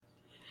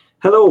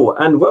Hello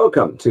and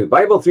welcome to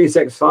Bible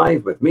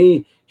 365 with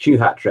me, Hugh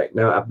Hatrick.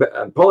 Now,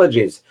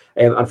 apologies.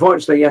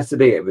 Unfortunately,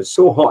 yesterday it was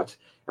so hot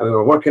and we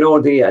were working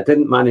all day. I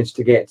didn't manage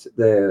to get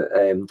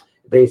the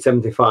day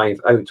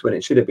 75 out when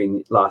it should have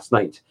been last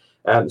night.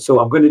 So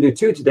I'm going to do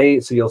two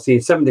today. So you'll see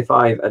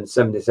 75 and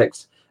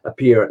 76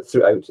 appear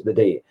throughout the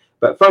day.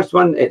 But first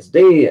one, it's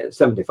day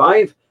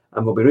 75,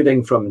 and we'll be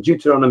reading from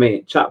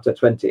Deuteronomy chapter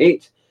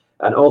 28,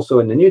 and also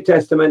in the New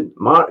Testament,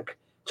 Mark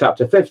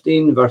chapter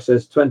 15,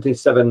 verses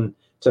 27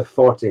 to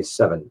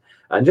 47.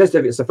 And just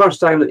if it's the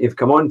first time that you've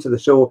come on to the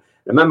show,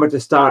 remember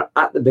to start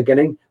at the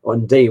beginning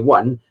on day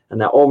one,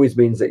 and that always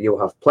means that you'll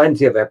have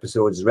plenty of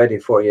episodes ready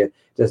for you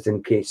just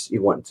in case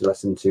you want to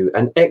listen to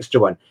an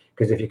extra one.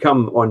 Because if you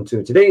come on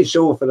to today's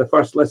show for the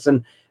first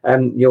listen,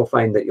 you'll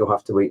find that you'll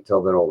have to wait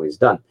till they're always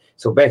done.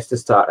 So best to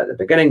start at the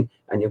beginning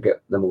and you'll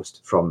get the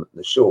most from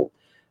the show.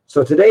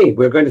 So today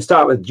we're going to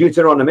start with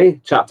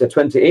Deuteronomy chapter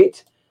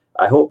 28.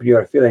 I hope you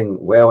are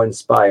feeling well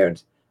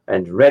inspired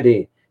and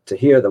ready to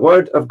hear the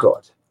word of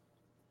God.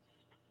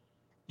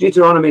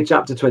 Deuteronomy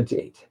chapter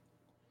 28.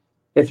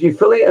 If you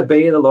fully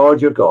obey the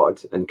Lord your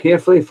God and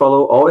carefully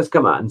follow all his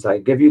commands I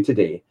give you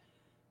today,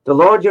 the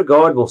Lord your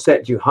God will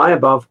set you high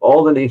above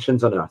all the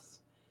nations on earth.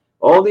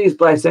 All these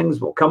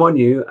blessings will come on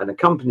you and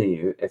accompany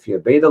you if you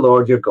obey the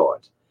Lord your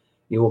God.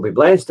 You will be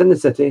blessed in the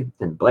city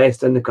and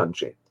blessed in the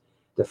country.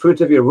 The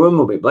fruit of your womb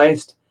will be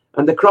blessed,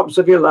 and the crops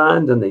of your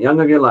land and the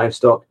young of your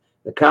livestock,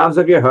 the calves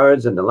of your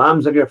herds and the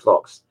lambs of your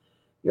flocks.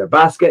 Your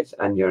basket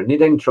and your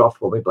kneading trough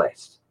will be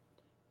blessed.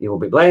 You will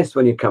be blessed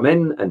when you come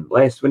in and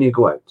blessed when you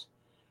go out.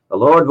 The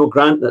Lord will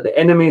grant that the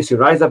enemies who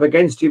rise up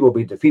against you will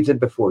be defeated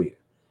before you.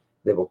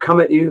 They will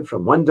come at you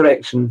from one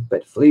direction,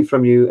 but flee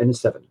from you in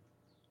seven.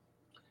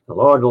 The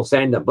Lord will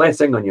send a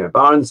blessing on your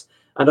barns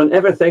and on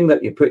everything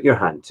that you put your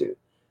hand to.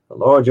 The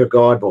Lord your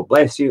God will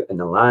bless you in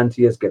the land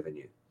he has given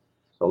you.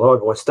 The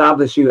Lord will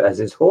establish you as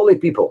his holy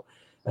people,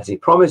 as he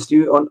promised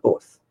you on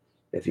oath.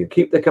 If you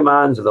keep the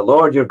commands of the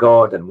Lord your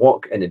God and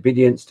walk in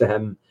obedience to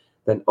him,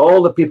 then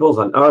all the peoples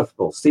on earth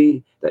will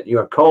see that you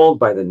are called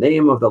by the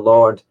name of the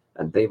Lord,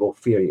 and they will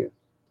fear you.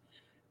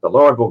 The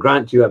Lord will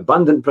grant you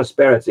abundant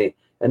prosperity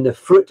in the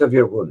fruit of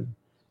your womb,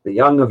 the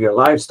young of your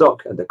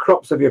livestock, and the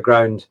crops of your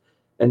ground,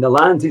 in the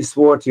land he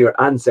swore to your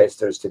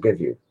ancestors to give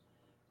you.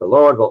 The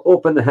Lord will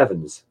open the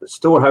heavens, the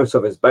storehouse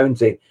of his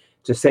bounty,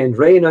 to send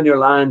rain on your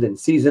land in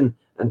season,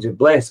 and to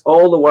bless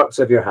all the works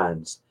of your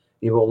hands.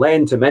 You will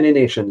lend to many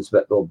nations,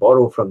 but will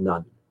borrow from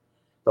none.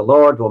 The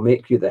Lord will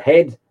make you the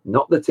head,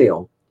 not the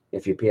tail,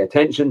 if you pay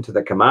attention to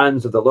the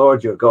commands of the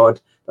Lord your God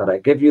that I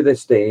give you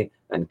this day,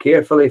 and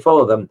carefully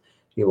follow them.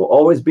 You will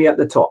always be at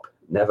the top,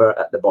 never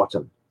at the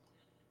bottom.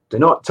 Do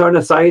not turn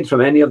aside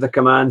from any of the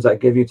commands I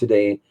give you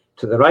today,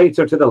 to the right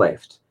or to the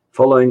left,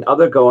 following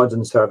other gods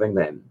and serving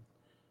them.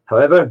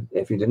 However,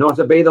 if you do not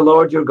obey the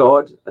Lord your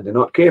God, and do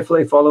not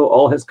carefully follow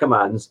all his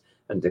commands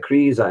and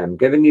decrees I am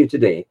giving you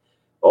today,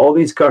 all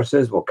these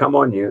curses will come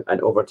on you and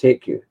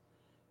overtake you.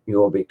 You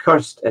will be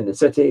cursed in the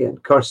city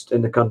and cursed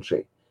in the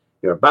country.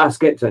 Your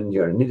basket and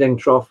your kneading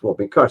trough will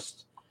be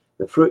cursed.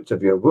 The fruit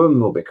of your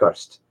womb will be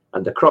cursed,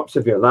 and the crops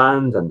of your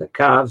land and the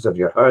calves of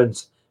your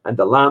herds and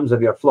the lambs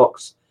of your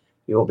flocks.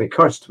 You will be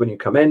cursed when you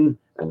come in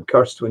and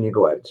cursed when you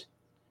go out.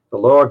 The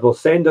Lord will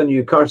send on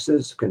you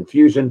curses,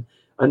 confusion,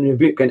 and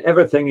rebuke in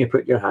everything you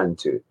put your hand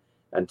to,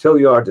 until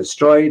you are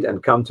destroyed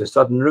and come to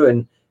sudden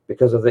ruin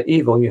because of the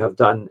evil you have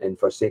done in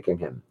forsaking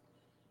him.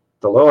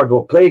 The Lord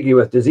will plague you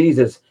with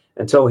diseases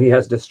until he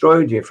has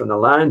destroyed you from the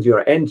land you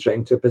are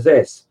entering to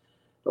possess.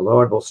 The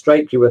Lord will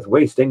strike you with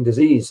wasting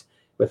disease,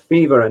 with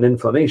fever and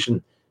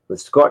inflammation,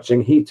 with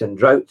scorching heat and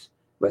drought,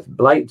 with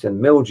blight and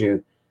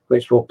mildew,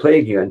 which will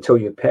plague you until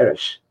you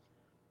perish.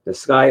 The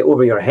sky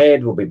over your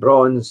head will be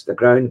bronze, the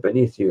ground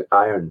beneath you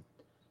iron.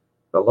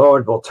 The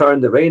Lord will turn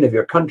the rain of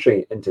your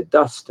country into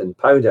dust and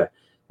powder.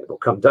 It will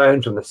come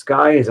down from the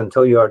skies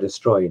until you are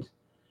destroyed.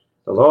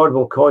 The Lord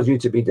will cause you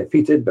to be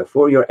defeated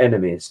before your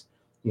enemies.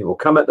 You will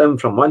come at them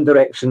from one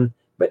direction,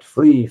 but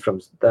flee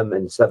from them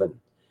in seven.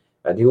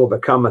 And you will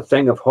become a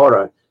thing of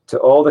horror to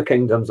all the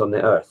kingdoms on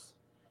the earth.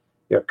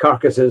 Your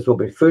carcasses will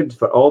be food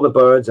for all the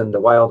birds and the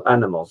wild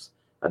animals,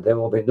 and there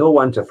will be no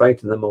one to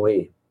frighten them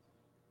away.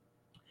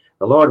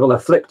 The Lord will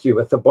afflict you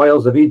with the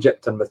boils of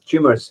Egypt and with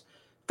tumors,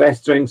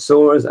 festering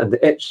sores, and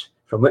the itch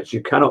from which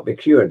you cannot be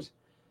cured.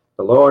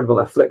 The Lord will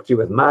afflict you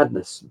with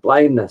madness,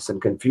 blindness,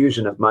 and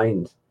confusion of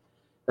mind.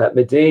 At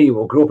midday you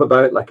will grope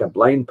about like a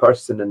blind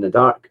person in the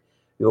dark.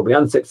 You will be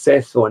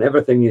unsuccessful in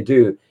everything you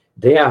do.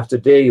 Day after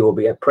day you will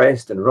be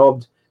oppressed and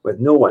robbed, with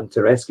no one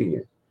to rescue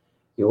you.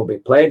 You will be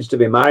pledged to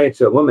be married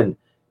to a woman,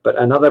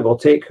 but another will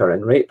take her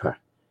and rape her.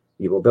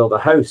 You will build a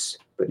house,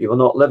 but you will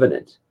not live in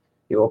it.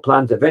 You will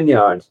plant a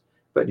vineyard,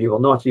 but you will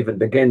not even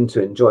begin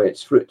to enjoy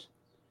its fruit.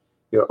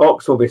 Your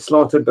ox will be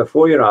slaughtered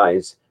before your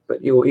eyes,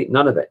 but you will eat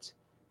none of it.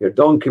 Your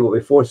donkey will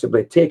be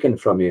forcibly taken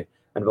from you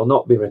and will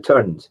not be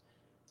returned.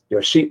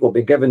 Your sheep will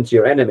be given to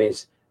your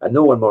enemies, and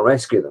no one will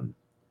rescue them.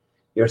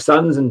 Your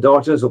sons and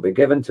daughters will be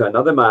given to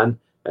another man,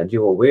 and you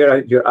will wear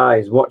out your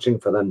eyes watching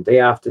for them day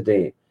after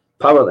day,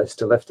 powerless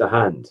to lift a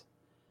hand.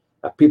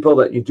 A people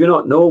that you do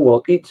not know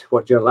will eat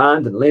what your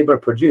land and labor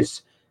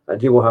produce,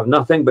 and you will have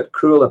nothing but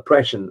cruel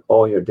oppression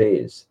all your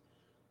days.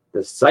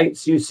 The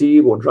sights you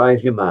see will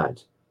drive you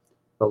mad.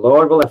 The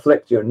Lord will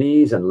afflict your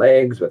knees and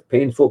legs with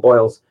painful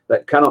boils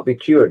that cannot be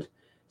cured,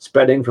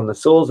 spreading from the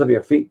soles of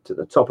your feet to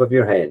the top of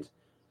your head.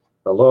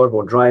 The Lord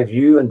will drive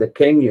you and the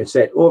king you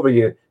set over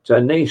you to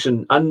a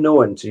nation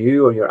unknown to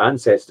you or your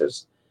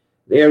ancestors.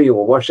 There you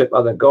will worship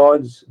other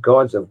gods,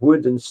 gods of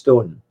wood and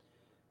stone.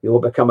 You will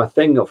become a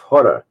thing of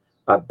horror,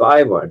 a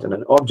byword and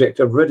an object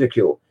of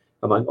ridicule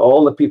among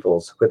all the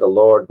peoples where the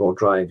Lord will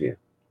drive you.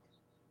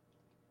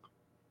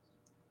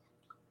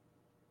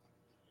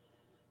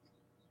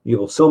 You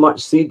will sow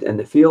much seed in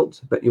the field,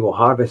 but you will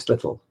harvest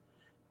little,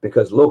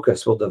 because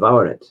locusts will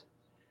devour it.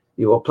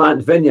 You will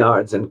plant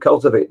vineyards and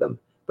cultivate them,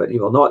 but you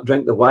will not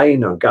drink the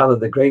wine or gather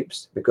the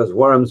grapes, because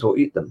worms will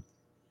eat them.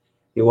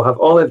 You will have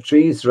olive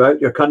trees throughout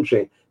your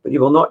country, but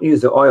you will not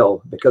use the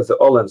oil, because the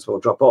olives will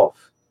drop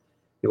off.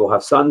 You will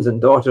have sons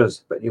and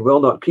daughters, but you will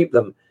not keep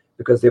them,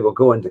 because they will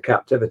go into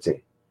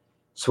captivity.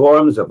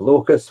 Swarms of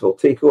locusts will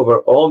take over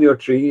all your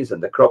trees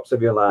and the crops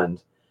of your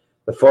land.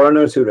 The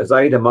foreigners who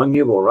reside among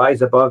you will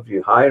rise above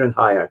you higher and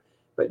higher,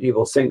 but you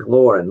will sink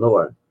lower and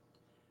lower.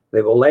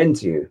 They will lend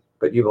to you,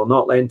 but you will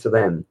not lend to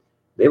them.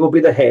 They will be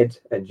the head,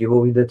 and you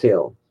will be the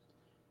tail.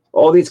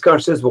 All these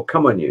curses will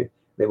come on you.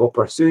 They will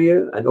pursue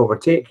you and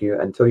overtake you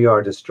until you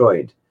are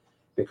destroyed,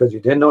 because you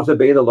did not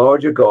obey the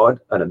Lord your God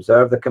and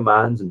observe the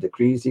commands and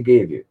decrees he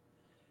gave you.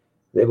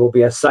 They will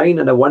be a sign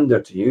and a wonder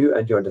to you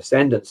and your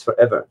descendants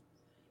forever,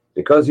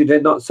 because you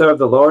did not serve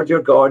the Lord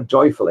your God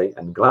joyfully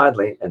and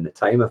gladly in the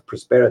time of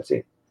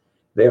prosperity.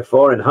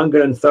 Therefore, in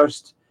hunger and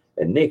thirst,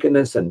 in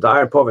nakedness and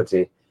dire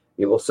poverty,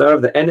 you will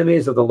serve the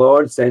enemies of the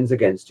Lord sends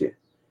against you.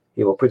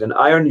 He will put an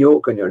iron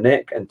yoke on your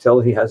neck until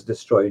he has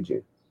destroyed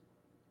you.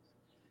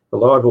 The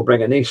Lord will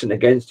bring a nation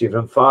against you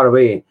from far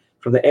away,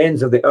 from the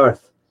ends of the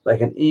earth,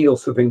 like an eagle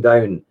swooping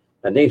down,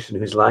 a nation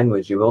whose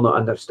language you will not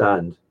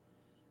understand.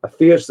 A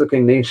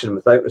fierce-looking nation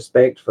without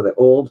respect for the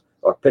old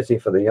or pity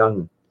for the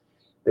young.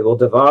 They will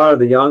devour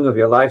the young of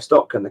your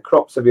livestock and the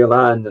crops of your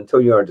land until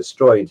you are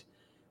destroyed.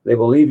 They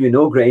will leave you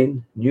no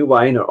grain, new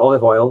wine or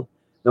olive oil,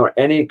 nor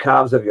any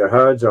calves of your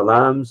herds or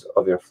lambs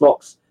of your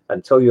flocks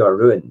until you are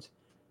ruined.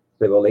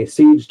 They will lay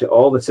siege to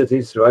all the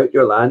cities throughout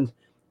your land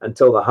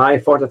until the high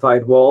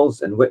fortified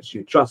walls in which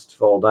you trust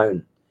fall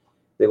down.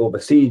 They will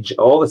besiege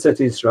all the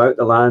cities throughout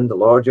the land the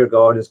Lord your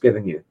God is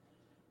giving you.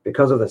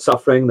 Because of the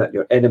suffering that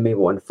your enemy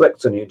will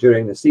inflict on you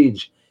during the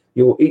siege,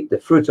 you will eat the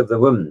fruit of the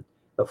womb,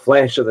 the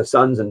flesh of the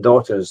sons and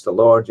daughters the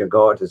Lord your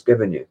God has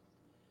given you.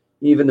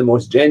 Even the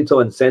most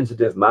gentle and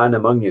sensitive man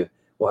among you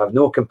will have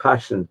no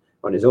compassion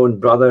on his own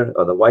brother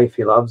or the wife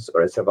he loves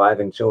or his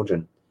surviving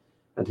children,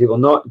 and he will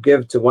not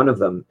give to one of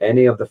them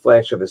any of the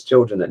flesh of his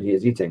children that he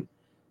is eating.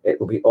 It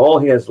will be all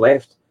he has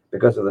left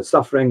because of the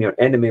suffering your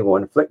enemy will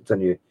inflict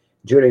on you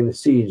during the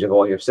siege of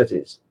all your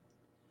cities.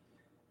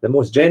 The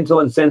most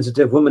gentle and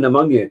sensitive woman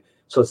among you,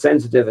 so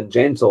sensitive and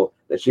gentle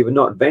that she would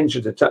not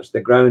venture to touch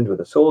the ground with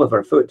the sole of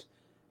her foot,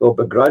 will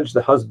begrudge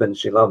the husband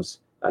she loves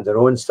and her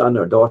own son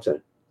or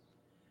daughter,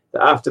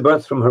 the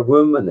afterbirth from her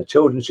womb and the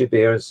children she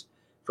bears,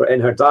 for in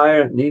her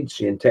dire need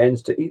she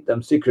intends to eat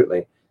them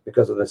secretly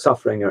because of the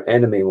suffering your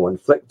enemy will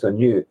inflict on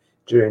you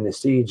during the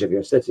siege of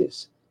your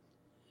cities.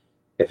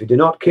 If you do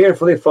not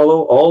carefully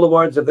follow all the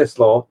words of this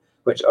law,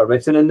 which are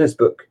written in this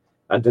book,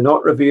 and do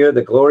not revere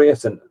the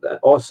glorious and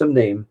awesome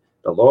name,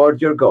 the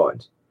Lord your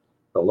God,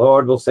 the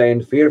Lord will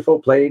send fearful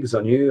plagues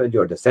on you and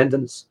your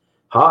descendants,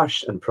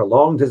 harsh and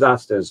prolonged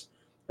disasters,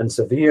 and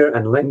severe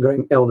and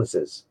lingering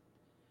illnesses.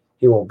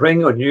 He will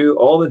bring on you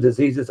all the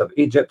diseases of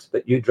Egypt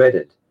that you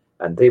dreaded,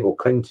 and they will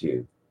cling to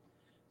you.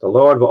 The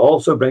Lord will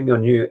also bring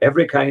on you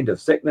every kind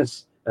of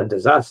sickness and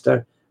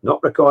disaster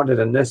not recorded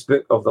in this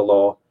book of the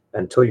law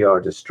until you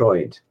are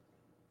destroyed.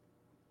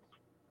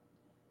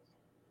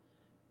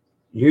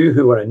 You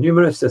who are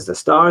numerous as the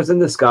stars in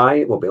the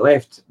sky will be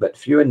left but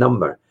few in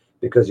number,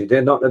 because you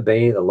did not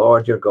obey the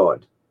Lord your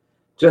God.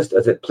 Just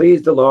as it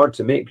pleased the Lord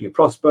to make you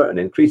prosper and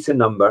increase in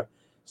number,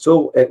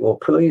 so it will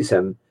please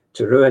him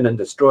to ruin and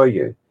destroy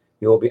you.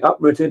 You will be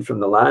uprooted from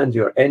the land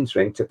you are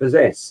entering to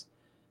possess.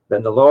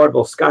 Then the Lord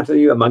will scatter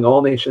you among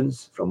all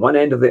nations, from one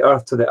end of the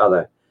earth to the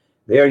other.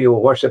 There you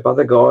will worship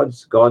other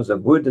gods, gods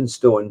of wood and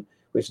stone,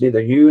 which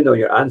neither you nor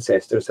your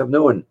ancestors have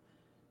known.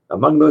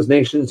 Among those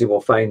nations you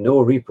will find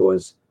no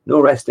repose, no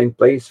resting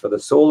place for the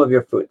sole of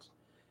your foot.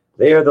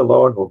 There the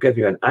Lord will give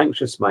you an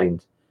anxious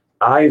mind,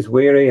 eyes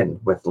weary and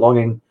with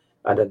longing,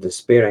 and a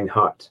despairing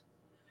heart.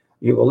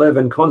 You will live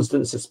in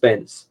constant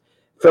suspense,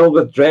 filled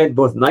with dread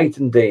both night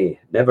and day,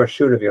 never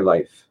sure of your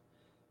life.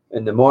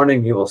 In the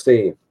morning you will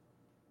say,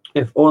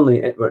 if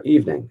only it were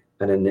evening,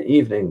 and in the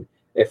evening,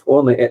 if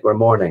only it were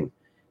morning,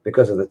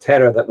 because of the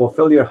terror that will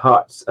fill your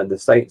hearts and the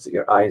sights that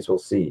your eyes will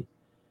see.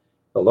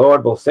 The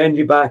Lord will send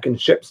you back in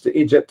ships to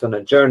Egypt on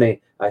a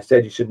journey I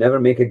said you should never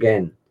make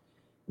again.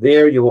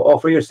 There you will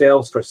offer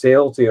yourselves for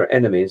sale to your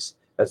enemies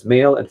as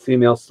male and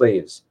female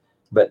slaves,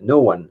 but no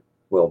one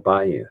will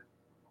buy you.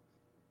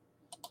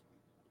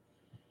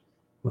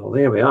 Well,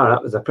 there we are.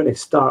 That was a pretty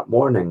stark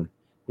warning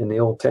in the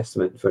Old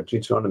Testament for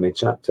Deuteronomy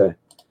chapter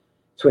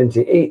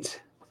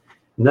 28.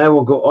 Now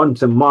we'll go on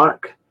to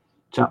Mark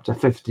chapter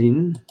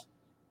 15.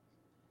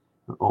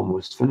 We're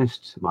almost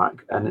finished,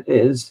 Mark, and it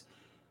is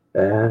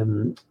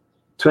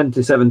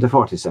 27 to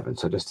 47,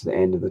 so just to the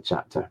end of the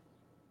chapter.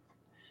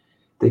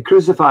 They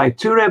crucified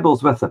two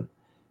rebels with him,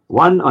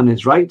 one on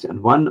his right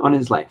and one on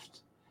his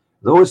left.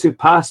 Those who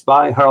passed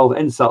by hurled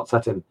insults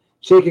at him,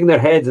 shaking their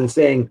heads and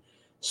saying,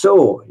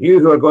 "So, you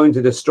who are going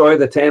to destroy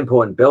the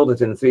temple and build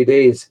it in 3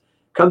 days,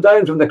 come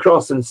down from the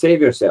cross and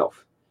save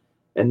yourself."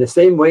 In the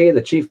same way,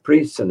 the chief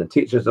priests and the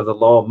teachers of the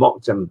law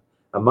mocked him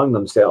among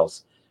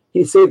themselves.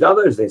 "He saved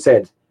others," they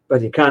said,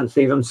 "but he can't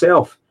save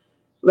himself.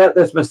 Let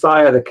this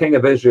Messiah, the King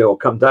of Israel,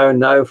 come down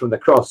now from the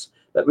cross,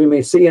 that we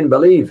may see and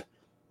believe."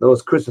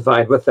 Those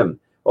crucified with him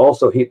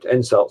also heaped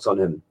insults on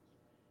him.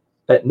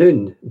 At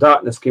noon,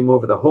 darkness came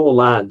over the whole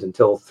land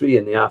until 3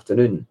 in the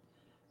afternoon.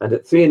 And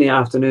at 3 in the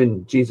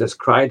afternoon, Jesus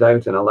cried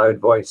out in a loud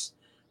voice,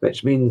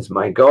 which means,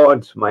 my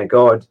God,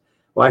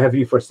 why have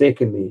you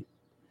forsaken me?"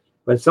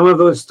 When some of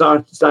those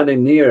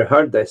standing near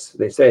heard this,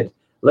 they said,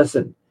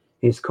 "Listen,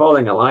 he's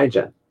calling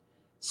Elijah."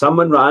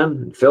 Someone ran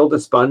and filled a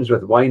sponge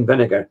with wine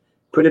vinegar,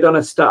 put it on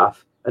a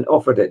staff, and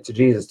offered it to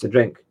Jesus to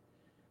drink.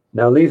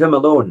 "Now leave him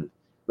alone.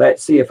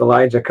 Let's see if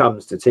Elijah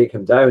comes to take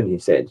him down," he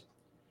said.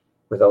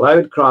 With a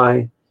loud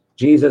cry,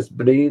 Jesus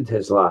breathed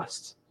his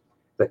last.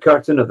 The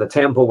curtain of the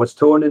temple was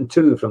torn in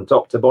two from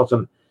top to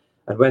bottom,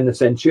 and when the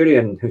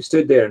centurion who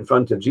stood there in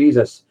front of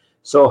Jesus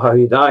saw how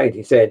he died,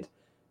 he said,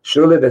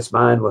 "Surely this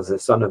man was the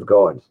Son of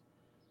God."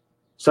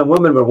 Some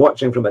women were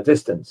watching from a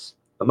distance.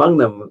 Among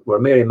them were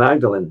Mary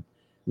Magdalene,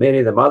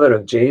 Mary the mother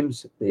of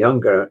James, the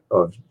younger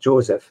of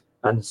Joseph,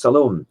 and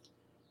Salome.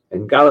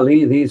 In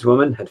Galilee, these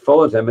women had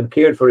followed him and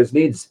cared for his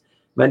needs.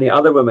 Many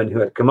other women who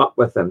had come up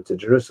with him to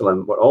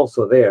Jerusalem were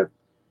also there.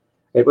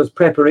 It was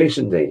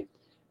preparation day,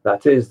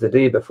 that is, the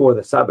day before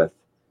the Sabbath.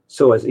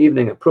 So as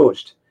evening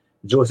approached,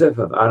 Joseph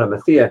of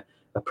Arimathea,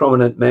 a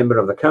prominent member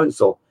of the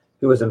council,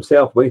 who was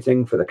himself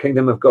waiting for the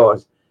kingdom of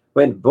God,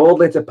 went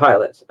boldly to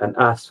Pilate and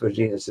asked for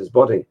Jesus'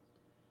 body.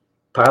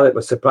 Pilate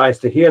was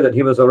surprised to hear that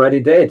he was already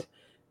dead.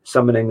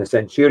 Summoning the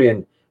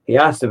centurion, he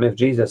asked him if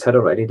Jesus had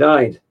already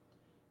died.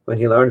 When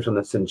he learned from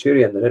the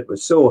centurion that it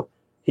was so,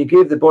 he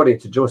gave the body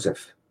to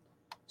Joseph.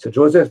 So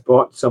Joseph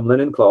bought some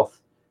linen cloth,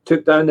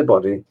 took down the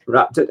body,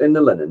 wrapped it in the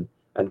linen,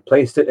 and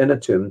placed it in a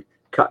tomb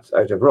cut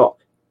out of rock.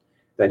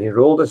 Then he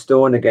rolled a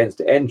stone against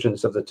the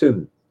entrance of the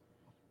tomb.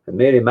 And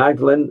Mary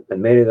Magdalene and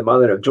Mary the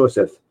mother of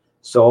Joseph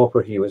saw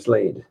where he was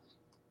laid.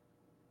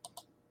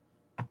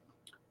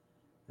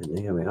 And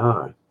there we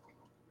are.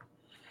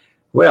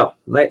 Well,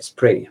 let's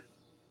pray.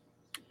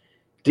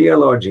 Dear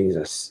Lord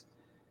Jesus,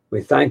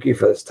 we thank you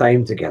for this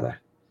time together.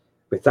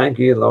 We thank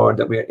you, Lord,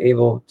 that we are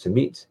able to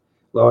meet,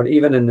 Lord,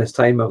 even in this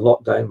time of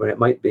lockdown where it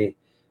might be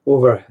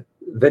over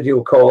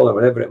video call or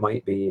whatever it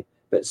might be,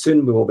 but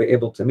soon we will be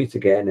able to meet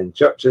again in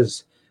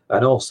churches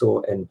and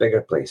also in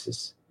bigger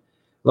places.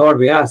 Lord,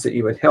 we ask that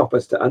you would help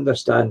us to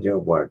understand your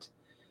word,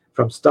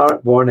 from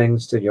stark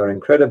warnings to your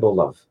incredible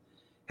love.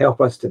 Help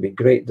us to be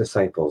great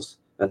disciples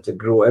and to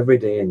grow every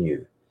day in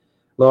you.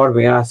 Lord,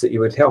 we ask that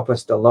you would help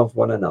us to love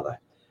one another.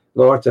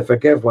 Lord, to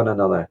forgive one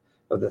another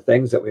of the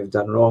things that we've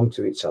done wrong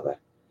to each other,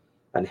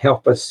 and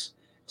help us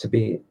to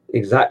be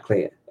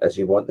exactly as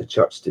you want the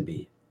church to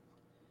be.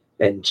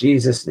 In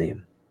Jesus'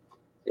 name,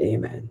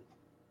 amen.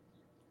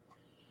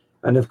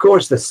 And of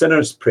course, the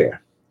sinner's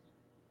prayer.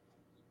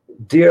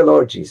 Dear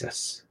Lord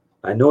Jesus,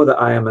 I know that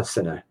I am a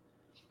sinner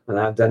and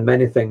I have done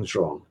many things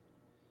wrong.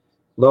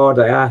 Lord,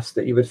 I ask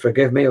that you would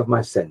forgive me of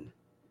my sin,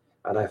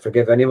 and I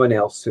forgive anyone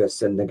else who has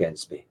sinned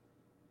against me.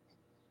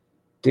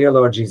 Dear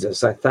Lord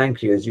Jesus, I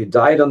thank you as you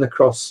died on the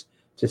cross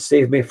to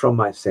save me from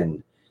my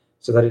sin,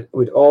 so that it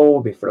would all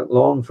be for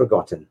long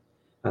forgotten,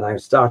 and I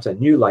would start a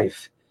new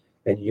life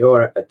in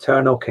your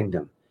eternal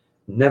kingdom.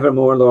 Never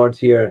more, Lord,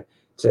 here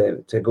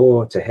to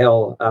go to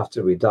hell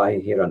after we die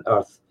here on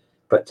earth,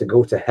 but to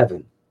go to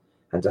heaven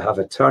and to have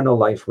eternal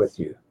life with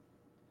you.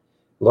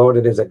 Lord,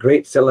 it is a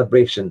great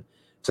celebration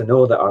to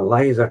know that our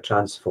lives are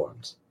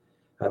transformed,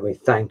 and we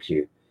thank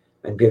you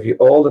and give you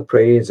all the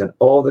praise and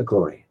all the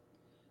glory.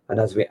 And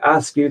as we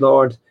ask you,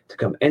 Lord, to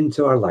come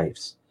into our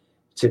lives,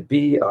 to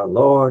be our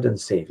Lord and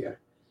Savior,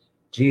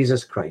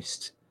 Jesus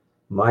Christ,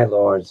 my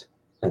Lord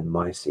and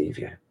my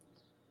Savior,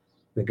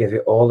 we give you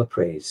all the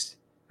praise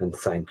and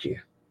thank you.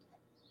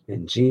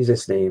 In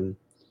Jesus' name,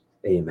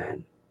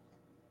 amen.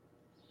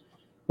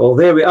 Well,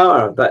 there we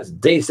are. That's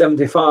day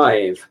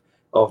 75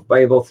 of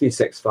Bible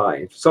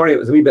 365. Sorry it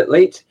was a wee bit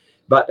late,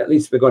 but at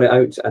least we got it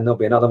out, and there'll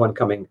be another one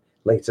coming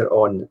later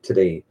on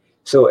today.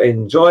 So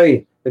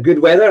enjoy the good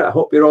weather. I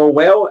hope you're all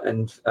well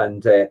and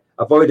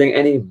avoiding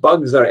any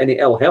bugs or any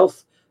ill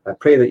health. I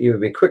pray that you will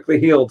be quickly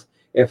healed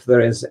if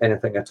there is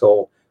anything at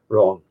all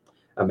wrong.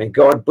 And may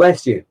God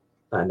bless you,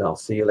 and I'll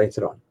see you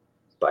later on.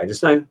 Bye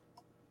just now.